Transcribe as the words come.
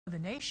The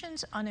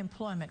nation's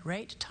unemployment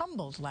rate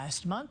tumbled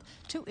last month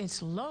to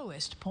its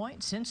lowest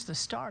point since the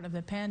start of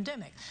the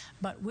pandemic.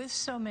 But with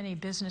so many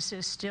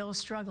businesses still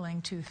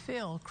struggling to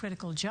fill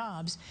critical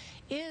jobs,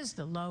 is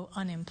the low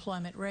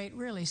unemployment rate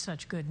really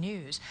such good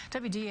news?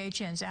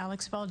 WDHN's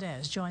Alex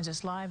Valdez joins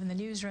us live in the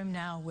newsroom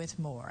now with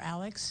more.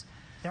 Alex?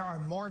 There are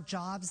more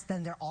jobs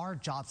than there are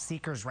job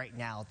seekers right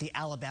now. The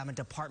Alabama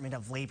Department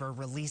of Labor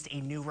released a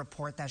new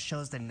report that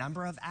shows the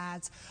number of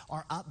ads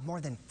are up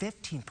more than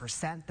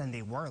 15% than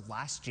they were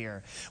last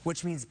year,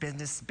 which means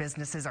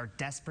businesses are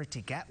desperate to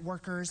get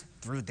workers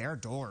through their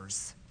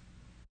doors.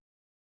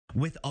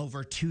 With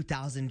over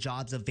 2,000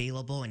 jobs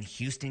available in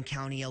Houston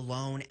County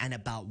alone and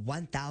about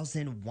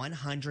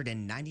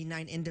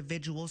 1,199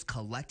 individuals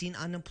collecting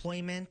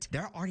unemployment,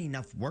 there aren't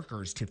enough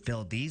workers to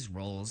fill these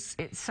roles.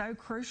 It's so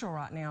crucial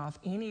right now. If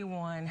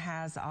anyone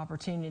has the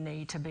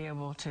opportunity to be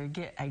able to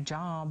get a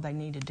job, they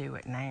need to do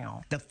it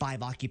now. The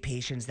 5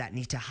 occupations that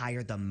need to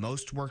hire the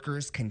most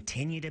workers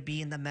continue to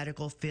be in the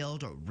medical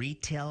field,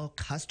 retail,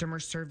 customer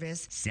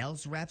service,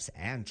 sales reps,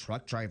 and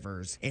truck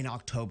drivers. In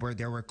October,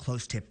 there were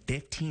close to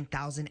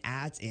 15,000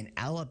 ads in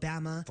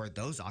Alabama for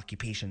those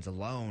occupations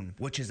alone,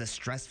 which is a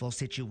stressful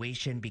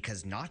situation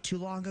because not too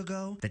long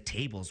ago, the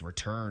tables were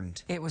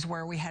turned. It was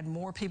where we had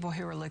more people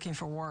who were looking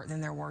for work than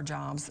there were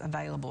jobs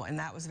available, and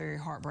that was very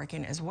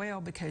heartbreaking as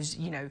well because,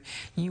 you know,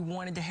 you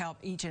wanted to help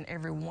each and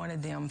every one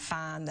of them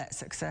find that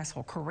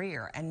successful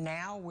career, and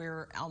now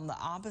we're on the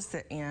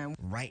opposite end.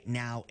 Right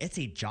now, it's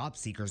a job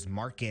seekers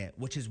market,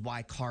 which is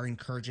why Carr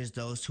encourages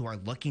those who are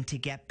looking to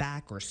get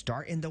back or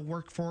start in the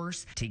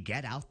workforce to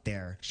get out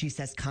there. She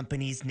says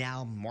companies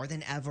now more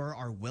than ever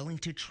are willing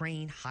to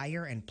train,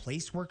 hire, and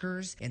place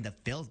workers in the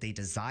field they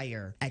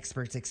desire.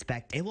 Experts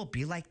expect it will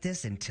be like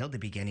this until the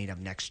beginning of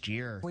next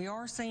year. We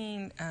are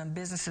seeing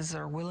businesses that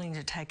are willing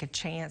to take a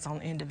chance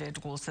on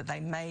individuals that they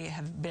may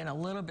have been a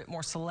little bit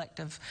more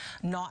selective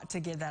not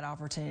to give that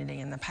opportunity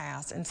in the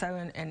past. And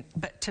so,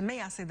 but to me,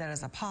 I see that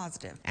as a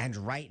positive. And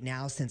right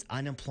now, since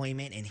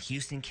unemployment in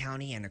Houston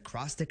County and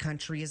across the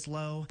country is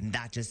low,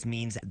 that just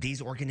means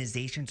these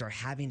organizations are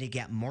having to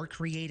get more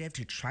creative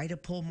to try to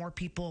pull more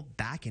people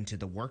back into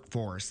the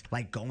workforce,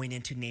 like going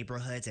into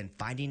neighborhoods and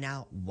finding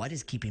out what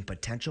is keeping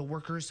potential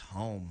workers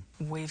home.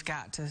 We've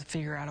got to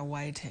figure out a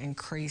way to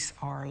increase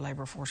our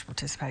labor force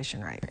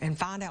participation rate and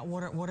find out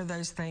what are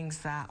those things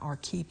that are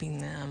keeping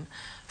them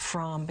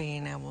from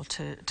being able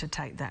to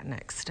take that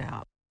next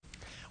step.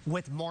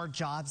 With more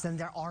jobs than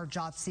there are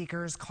job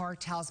seekers, Carr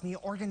tells me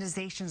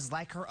organizations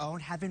like her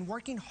own have been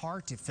working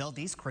hard to fill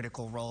these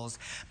critical roles,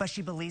 but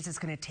she believes it's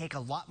going to take a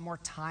lot more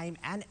time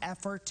and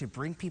effort to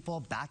bring people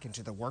back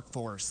into the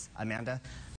workforce. Amanda?